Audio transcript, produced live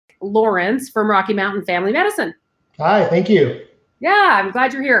Lawrence from Rocky Mountain Family Medicine. Hi, thank you. Yeah, I'm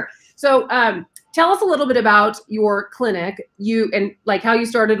glad you're here. So tell us a little bit about your clinic, and like how you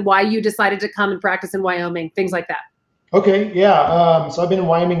started, why you decided to come and practice in Wyoming, things like that. Okay, yeah. So I've been in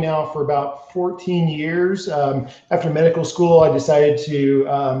Wyoming now for about 14 years. After medical school, I decided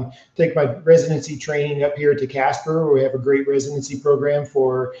to take my residency training up here to Casper, where we have a great residency program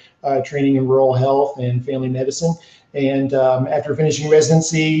for training in rural health and family medicine. And after finishing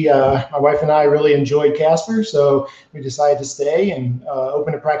residency, my wife and I really enjoyed Casper, so we decided to stay and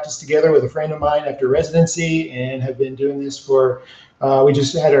open a practice together with a friend of mine after residency, and have been doing this for, we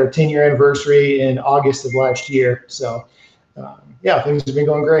just had our 10-year anniversary in August of last year. So yeah, things have been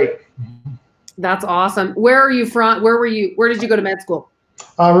going great. That's awesome. Where are you from? Where did you go to med school?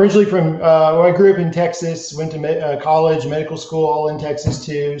 I'm originally from, well, I grew up in Texas, went to college, medical school, all in Texas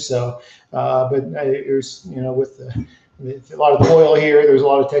too. So, but it was, you know, with a lot of the oil here, there's a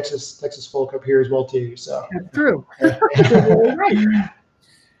lot of Texas folk up here as well too. So that's true.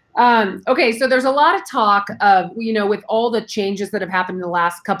 Okay, so there's a lot of talk of, you know, with all the changes that have happened in the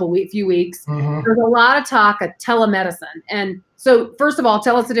last few weeks, there's a lot of talk of telemedicine. And so first of all,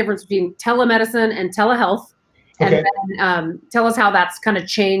 tell us the difference between telemedicine and telehealth. And then tell us how that's kind of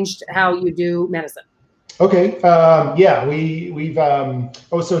changed how you do medicine. Okay. Yeah, we've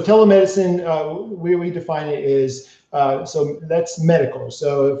so telemedicine, we define it as so that's medical.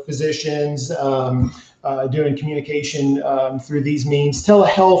 So physicians doing communication through these means.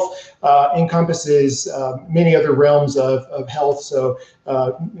 Telehealth encompasses many other realms of health. So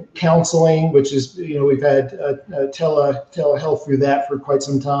counseling, which is, you know, we've had telehealth through that for quite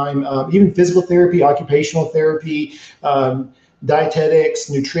some time. Even physical therapy, occupational therapy, dietetics,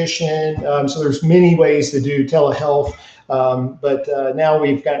 nutrition. So there's many ways to do telehealth. But now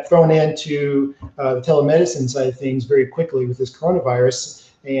we've got thrown into the telemedicine side of things very quickly with this coronavirus.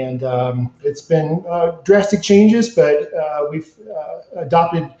 And it's been drastic changes, but we've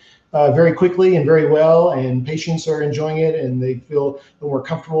adopted very quickly and very well, and patients are enjoying it, and they feel a little more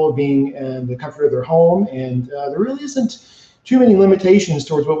comfortable being in the comfort of their home. And there really isn't too many limitations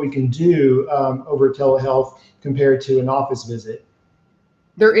towards what we can do over telehealth compared to an office visit.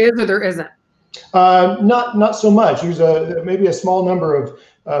 There is or there isn't? Not so much. There's maybe a small number of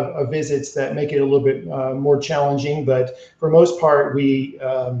visits that make it a little bit more challenging, but for most part, we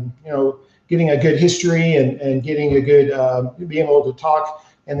you know, getting a good history and getting a good being able to talk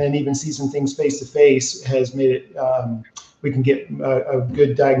and then even see some things face to face has made it we can get a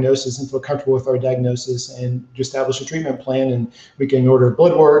good diagnosis and feel comfortable with our diagnosis and establish a treatment plan. And we can order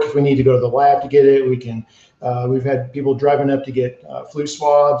blood work if we need to go to the lab to get it. We can. We've had people driving up to get flu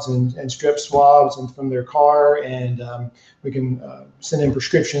swabs and strep swabs from their car, and we can send in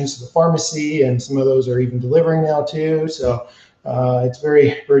prescriptions to the pharmacy, and some of those are even delivering now too. So it's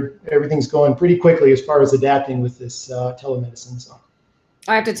everything's going pretty quickly as far as adapting with this telemedicine. So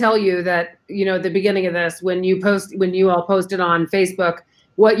I have to tell you that, you know, at the beginning of this, when you all posted on Facebook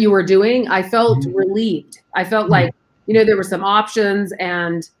what you were doing, I felt relieved. I felt like, you know, there were some options,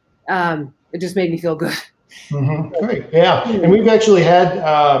 and it just made me feel good. Great. Yeah. And we've actually had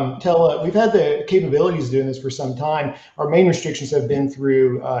we've had the capabilities of doing this for some time. Our main restrictions have been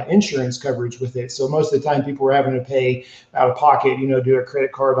through insurance coverage with it. So most of the time people were having to pay out of pocket, you know, do a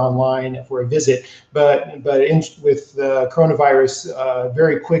credit card online for a visit. But with the coronavirus,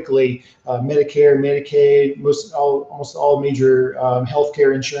 very quickly, Medicare, Medicaid, almost all major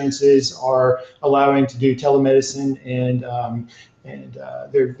healthcare insurances are allowing to do telemedicine, and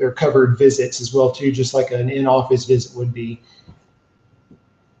they're covered visits as well too, just like an in-office visit would be.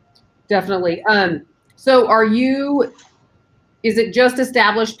 Definitely. So is it just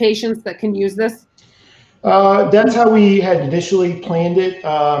established patients that can use this? That's how we had initially planned it,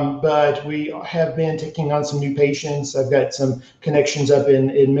 but we have been taking on some new patients. I've got some connections up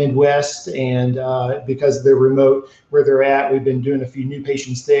in Midwest, and because they're remote where they're at, we've been doing a few new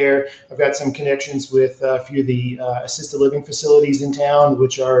patients there. I've got some connections with a few of the assisted living facilities in town,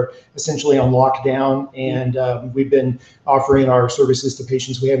 which are essentially on lockdown, and we've been offering our services to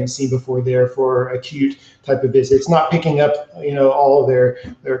patients we haven't seen before there for acute type of visits, not picking up, you know, all of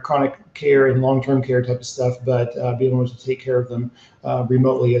their chronic care and long-term care type of stuff, but being able to take care of them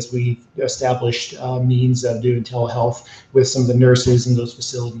remotely as we established means of doing telehealth with some of the nurses in those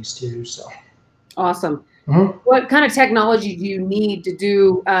facilities too. So awesome. What kind of technology do you need to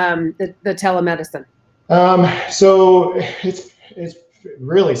do the telemedicine? So it's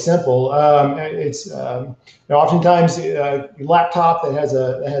really simple. It's oftentimes a laptop that has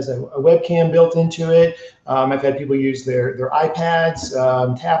a webcam built into it. I've had people use their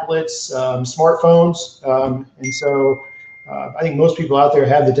iPads, tablets, smartphones, and so I think most people out there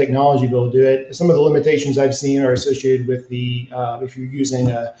have the technology to be able to do it. Some of the limitations I've seen are associated with the if you're using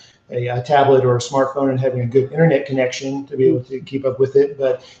a tablet or a smartphone and having a good internet connection to be able to keep up with it.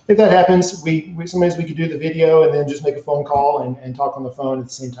 But if that happens, we sometimes we could do the video and then just make a phone call and talk on the phone at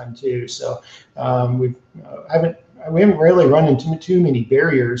the same time too. So we haven't really run into too many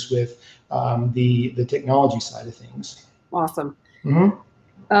barriers with the technology side of things. Awesome.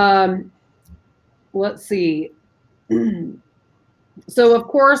 Mm-hmm. Let's see. So of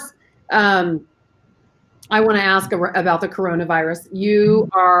course, I want to ask about the coronavirus. You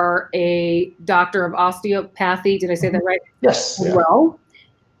are a doctor of osteopathy. Did I say that right? Yes. Yeah. Well,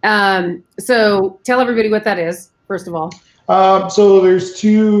 so tell everybody what that is, first of all. So there's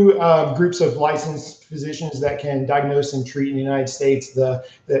two groups of licensed physicians that can diagnose and treat in the United States, the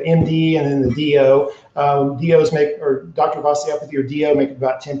MD and then the DO. DOs or doctor of osteopathy or DO make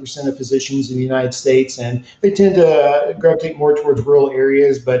about 10% of physicians in the United States, and they tend to gravitate more towards rural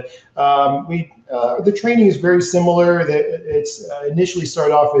areas. But the training is very similar. It's initially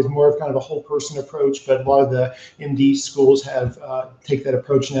started off as more of kind of a whole person approach, but a lot of the MD schools have take that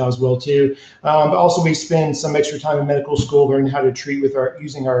approach now as well too. But also we spend some extra time in medical school learning how to treat with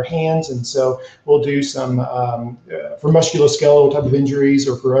using our hands, and so we'll do some for musculoskeletal type of injuries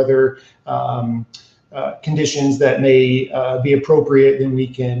or for other conditions that may be appropriate. Then we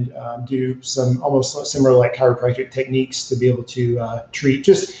can do some almost similar like chiropractic techniques to be able to treat.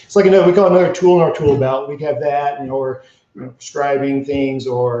 It's like we call it another tool in our tool belt. We have that, or prescribing things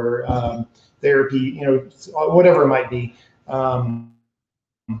or therapy, whatever it might be.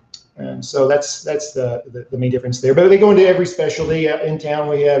 And so that's the main difference there. But they go into every specialty. In town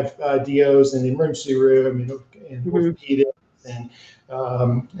we have DOs in the emergency room, and orthopedics and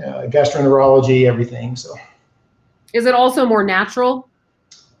gastroenterology, everything. So, is it also more natural?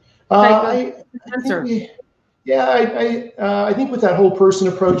 I think with that whole person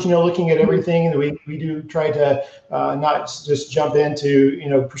approach, looking at everything, and we do try to not just jump into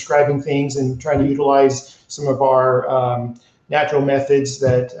prescribing things and trying to utilize some of our natural methods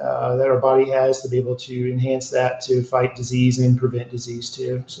that our body has to be able to enhance that to fight disease and prevent disease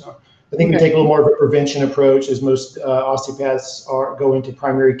too. So I think we take a little more of a prevention approach, as most osteopaths go into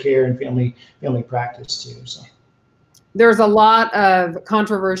primary care and family practice too. So there's a lot of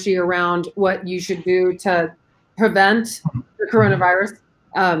controversy around what you should do to prevent the coronavirus.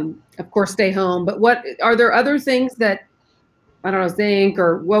 Of course, stay home. But are there other things that, I don't know, zinc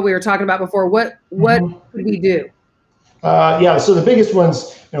or what we were talking about before? What could we do? So the biggest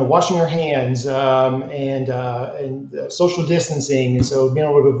ones, washing our hands and social distancing, and so being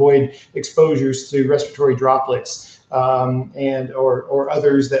able to avoid exposures to respiratory droplets or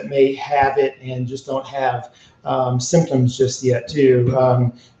others that may have it and just don't have symptoms just yet too.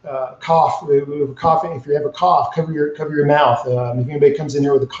 Cough. If you have a cough, cover your mouth. If anybody comes in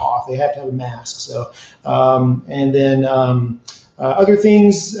here with a cough, they have to have a mask. So and then other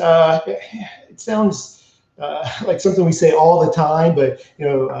things. It sounds like something we say all the time, but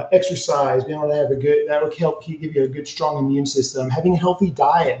exercise, being able to have that will help give you a good, strong immune system. Having a healthy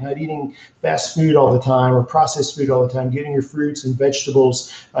diet, not eating fast food all the time or processed food all the time, getting your fruits and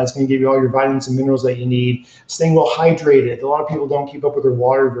vegetables. It's going to give you all your vitamins and minerals that you need. Staying well hydrated. A lot of people don't keep up with their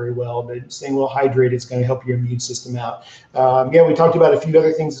water very well, but staying well hydrated is going to help your immune system out. We talked about a few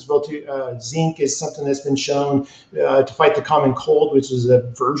other things as well too. Zinc is something that's been shown to fight the common cold, which is a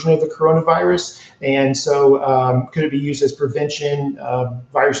version of the coronavirus. And so could it be used as prevention?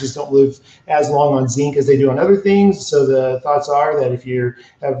 Viruses don't live as long on zinc as they do on other things. So the thoughts are that if you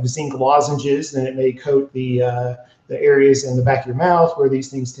have zinc lozenges, then it may coat the areas in the back of your mouth where these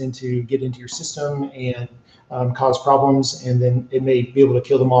things tend to get into your system and cause problems, and then it may be able to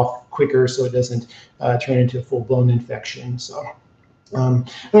kill them off quicker so it doesn't turn into a full-blown infection. So other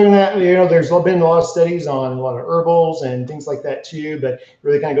than that, there's been a lot of studies on a lot of herbals and things like that too, but it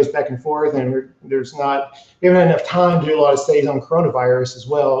really kind of goes back and forth, and we haven't had enough time to do a lot of studies on coronavirus as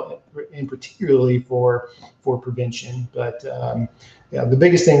well, and particularly for prevention. But the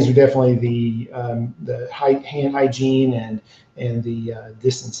biggest things are definitely the hand hygiene and the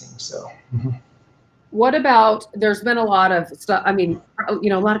distancing. So. What about, there's been a lot of stuff, a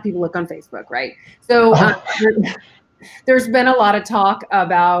lot of people look on Facebook, right? So there's been a lot of talk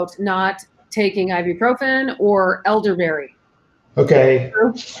about not taking ibuprofen or elderberry. Okay.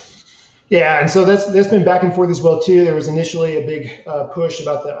 Yeah, and so that's been back and forth as well too. There was initially a big push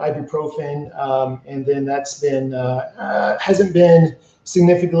about the ibuprofen, and then that's been hasn't been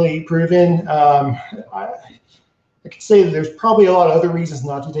significantly proven. I could say that there's probably a lot of other reasons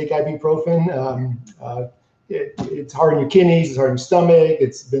not to take ibuprofen. it's hard on your kidneys, it's hard on your stomach.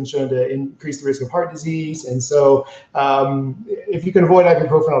 It's been shown to increase the risk of heart disease. And so if you can avoid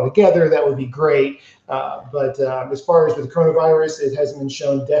ibuprofen altogether, that would be great. But as far as with the coronavirus, it hasn't been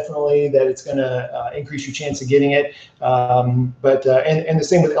shown definitely that it's going to increase your chance of getting it. And the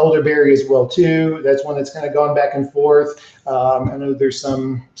same with elderberry as well too. That's one that's kind of gone back and forth. I know there's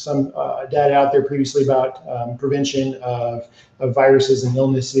some data out there previously about prevention of viruses and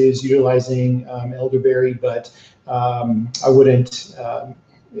illnesses utilizing elderberry, but I wouldn't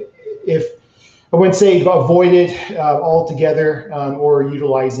I wouldn't say avoid it altogether, or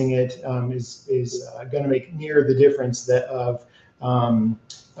utilizing it is going to make near the difference that of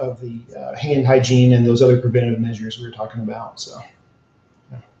the hand hygiene and those other preventative measures we were talking about. So.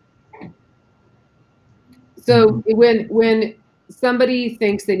 So when somebody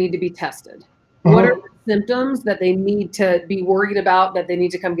thinks they need to be tested, what are the symptoms that they need to be worried about, that they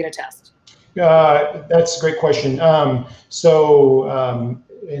need to come get a test? That's a great question. There's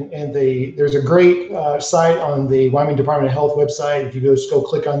a great site on the Wyoming Department of Health website. If you just go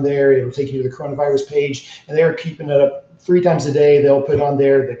click on there, it'll take you to the coronavirus page, and they're keeping it up 3 times a day. They'll put on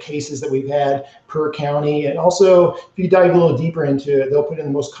there the cases that we've had per county. And also, if you dive a little deeper into it, they'll put in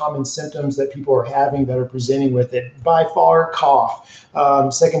the most common symptoms that people are having that are presenting with it. By far, cough.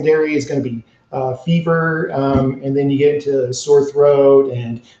 Secondary is going to be fever, and then you get into sore throat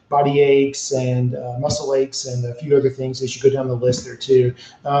and body aches and muscle aches and a few other things as you go down the list there too.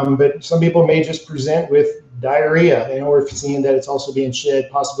 But some people may just present with diarrhea, and we're seeing that it's also being shed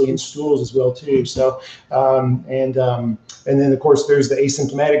possibly in stools as well too. So and then of course there's the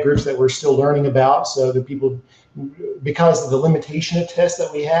asymptomatic groups that we're still learning about. So the people, because of the limitation of tests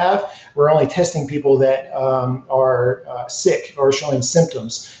that we have, we're only testing people that are sick or showing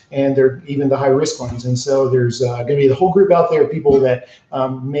symptoms, and they're even the high risk ones. And so there's going to be the whole group out there of people that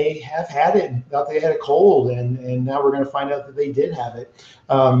may have had it, thought they had a cold, and now we're going to find out that they did have it.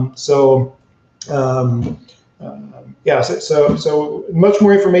 Yeah, so much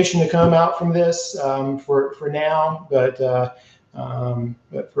more information to come out from this for now, but for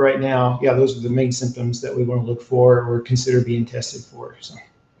right now, yeah, those are the main symptoms that we want to look for or consider being tested for. So,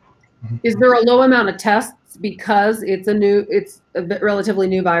 is there a low amount of tests because it's a relatively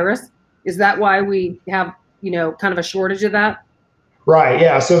new virus? Is that why we have, kind of a shortage of that? Right.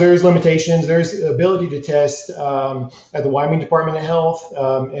 Yeah. So there's limitations. There's ability to test at the Wyoming Department of Health,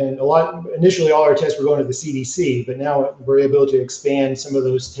 and initially all our tests were going to the CDC, but now we're able to expand some of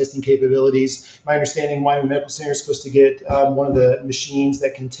those testing capabilities. My understanding, Wyoming Medical Center is supposed to get one of the machines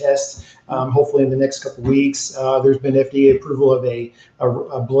that can test, hopefully in the next couple of weeks. There's been FDA approval of a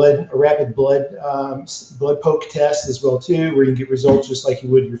rapid blood poke test as well too, where you can get results just like you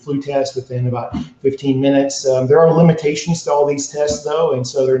would your flu test within about 15 minutes. There are limitations to all these tests though, and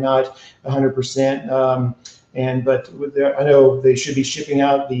so they're not 100%. But I know they should be shipping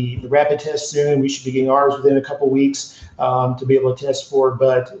out the rapid test soon. We should be getting ours within a couple weeks to be able to test for.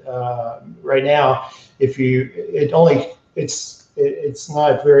 But right now, it's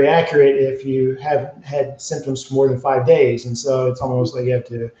not very accurate if you haven't had symptoms for more than 5 days, and so it's almost like you have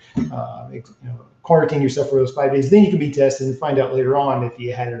to quarantine yourself for those 5 days. Then you can be tested and find out later on if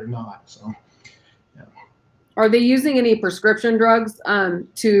you had it or not. So. Are they using any prescription drugs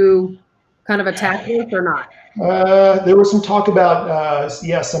to kind of attack this or not? There was some talk about,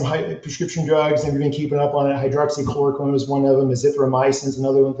 some prescription drugs, and we've been keeping up on it. Hydroxychloroquine was one of them. Azithromycin is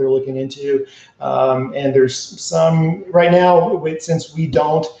another one they're looking into. And there's some right now, since we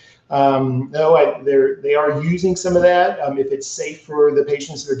don't know, they are using some of that if it's safe for the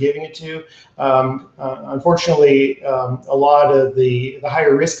patients they're giving it to. Unfortunately, a lot of the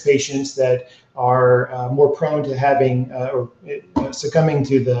higher risk patients that are more prone to having or succumbing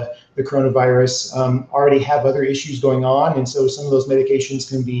to the coronavirus already have other issues going on, and so some of those medications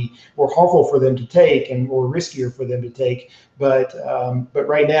can be more harmful for them to take and more riskier for them to take. But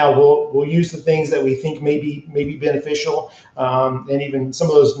right now we'll use the things that we think may be beneficial, and even some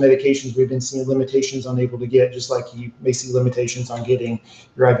of those medications we've been seeing limitations on able to get, just like you may see limitations on getting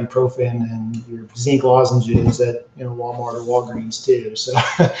your ibuprofen and your zinc lozenges at Walmart or Walgreens too.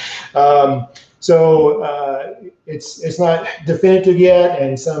 So it's not definitive yet,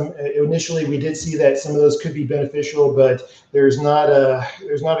 and initially we did see that some of those could be beneficial, but there's not a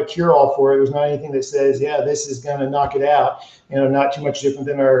cure-all for it. There's not anything that says, yeah, this is going to knock it out. Not too much different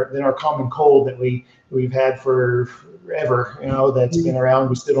than our common cold that we've had forever. That's been around.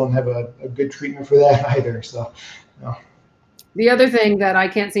 We still don't have a good treatment for that either. So. The other thing that I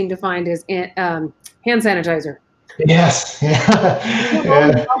can't seem to find is hand sanitizer. Yes.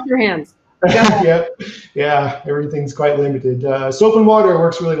 Yeah. Wash your hands. Yeah. Everything's quite limited. Soap and water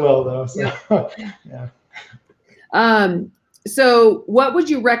works really well though. So. Yeah. So what would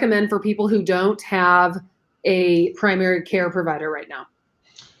you recommend for people who don't have a primary care provider right now?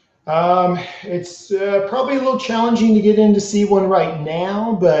 It's probably a little challenging to get in to see one right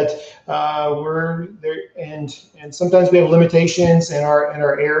now, but we're there, and sometimes we have limitations in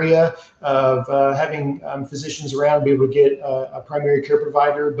our area of having physicians around to be able to get a primary care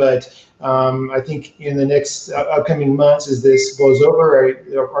provider. But I think in the next upcoming months, as this blows over,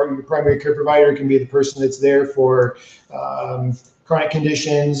 your primary care provider can be the person that's there for chronic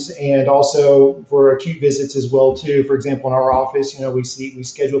conditions and also for acute visits as well too. For example, in our office, we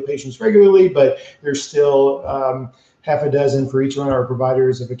schedule patients regularly, but there's still half a dozen for each one of our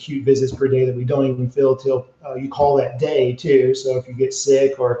providers of acute visits per day that we don't even fill till you call that day too. So if you get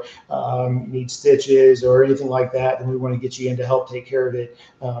sick or need stitches or anything like that, then we want to get you in to help take care of it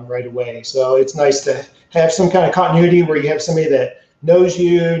right away. So it's nice to have some kind of continuity where you have somebody that knows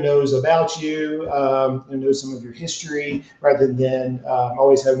you, knows about you, and knows some of your history, rather than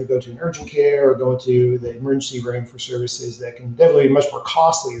always having to go to an urgent care or go to the emergency room for services that can definitely be much more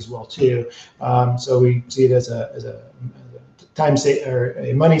costly as well too. So we see it as a time saver, or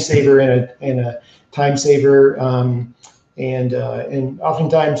a money saver, and a time saver. And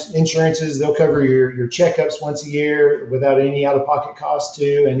oftentimes insurances, they'll cover your checkups once a year without any out-of-pocket costs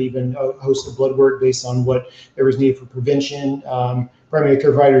too, and even a host of blood work based on whatever's needed for prevention. Primary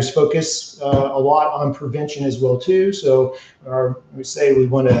care providers focus a lot on prevention as well too. So we say we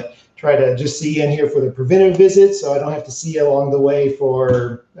want to try to just see you in here for the preventive visits, so I don't have to see you along the way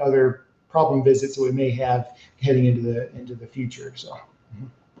for other problem visits that we may have heading into the future. So,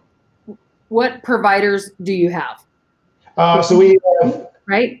 what providers do you have? So we have,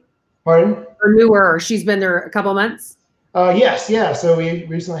 right? Pardon? Or newer. She's been there a couple of months. Yes, yeah. So we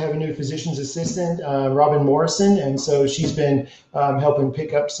recently have a new physician's assistant, Robin Morrison, and so she's been helping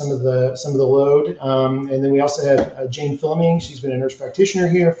pick up some of the load. And then we also have Jane Fleming. She's been a nurse practitioner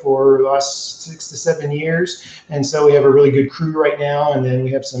here for the last 6 to 7 years, and so we have a really good crew right now. And then we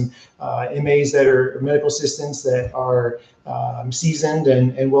have some MAs that are medical assistants that are seasoned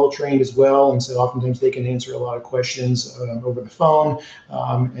and well trained as well, and so oftentimes they can answer a lot of questions over the phone.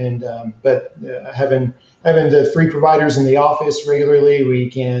 But having the 3 providers in the office regularly, we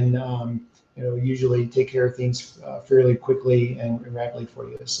can usually take care of things fairly quickly and rapidly for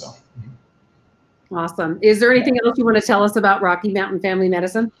you. So. Awesome. Is there anything else you want to tell us about Rocky Mountain Family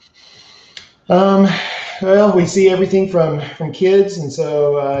Medicine? Well, we see everything from kids, and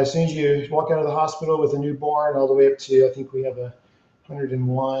so as soon as you walk out of the hospital with a newborn, all the way up to, I think we have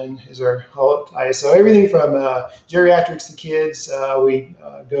 101 is our ISO. Everything from geriatrics to kids. We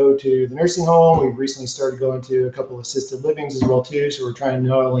go to the nursing home. We've recently started going to a couple of assisted livings as well too. So we're trying to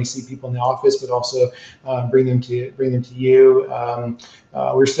not only see people in the office, but also bring them to you.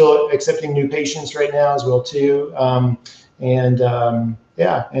 We're still accepting new patients right now as well too.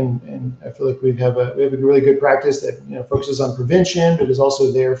 Yeah, and I feel like we have a really good practice that focuses on prevention, but is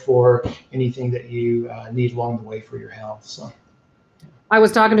also there for anything that you need along the way for your health. So, I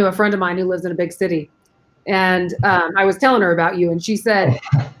was talking to a friend of mine who lives in a big city, and I was telling her about you, and she said,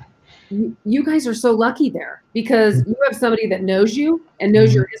 "You guys are so lucky there because you have somebody that knows you and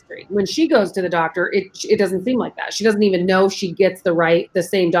knows your history. When she goes to the doctor, it doesn't seem like that. She doesn't even know if she gets the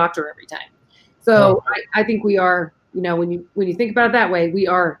same doctor every time. So I think we are." When you think about it that way, we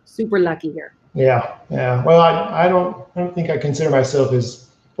are super lucky here. Yeah. Well, I don't think I consider myself as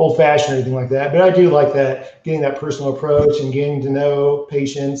old-fashioned or anything like that, but I do like that, getting that personal approach and getting to know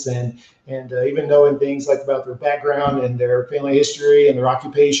patients and even knowing things like about their background and their family history and their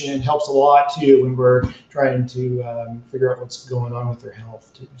occupation helps a lot too when we're trying to figure out what's going on with their health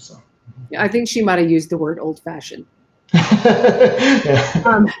too. So. Yeah, I think she might have used the word old-fashioned.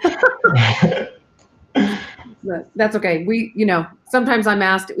 But that's okay. We, sometimes I'm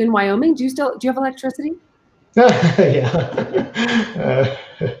asked in Wyoming, do you have electricity? Yeah.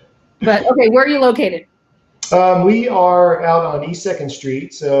 But okay, where are you located? We are out on East 2nd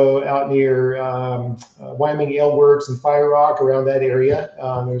Street, so out near Wyoming Ale Works and Fire Rock, around that area.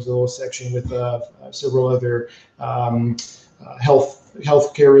 There's a little section with several other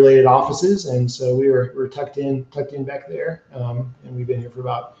healthcare related offices, and so we're tucked in back there, and we've been here for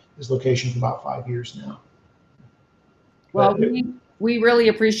this location for about 5 years now. Well, we really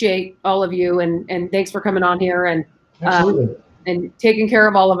appreciate all of you, and thanks for coming on here and taking care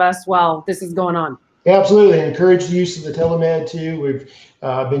of all of us while this is going on. Yeah, absolutely. Encourage the use of the telemed too. We've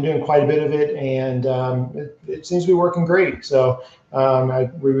been doing quite a bit of it, and it seems to be working great. So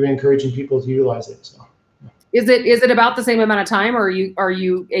we've been encouraging people to utilize it. So, is it about the same amount of time, or are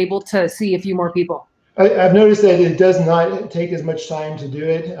you able to see a few more people? I've noticed that it does not take as much time to do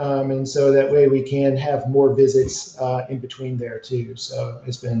it, and so that way we can have more visits in between there too. So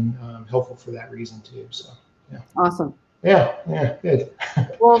it's been helpful for that reason too. So yeah. Awesome. Yeah, good.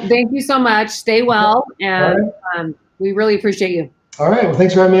 Well, thank you so much. Stay well, and we really appreciate you. All right. Well,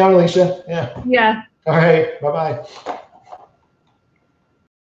 thanks for having me on, Alisha. Yeah. Yeah. All right. Bye-bye.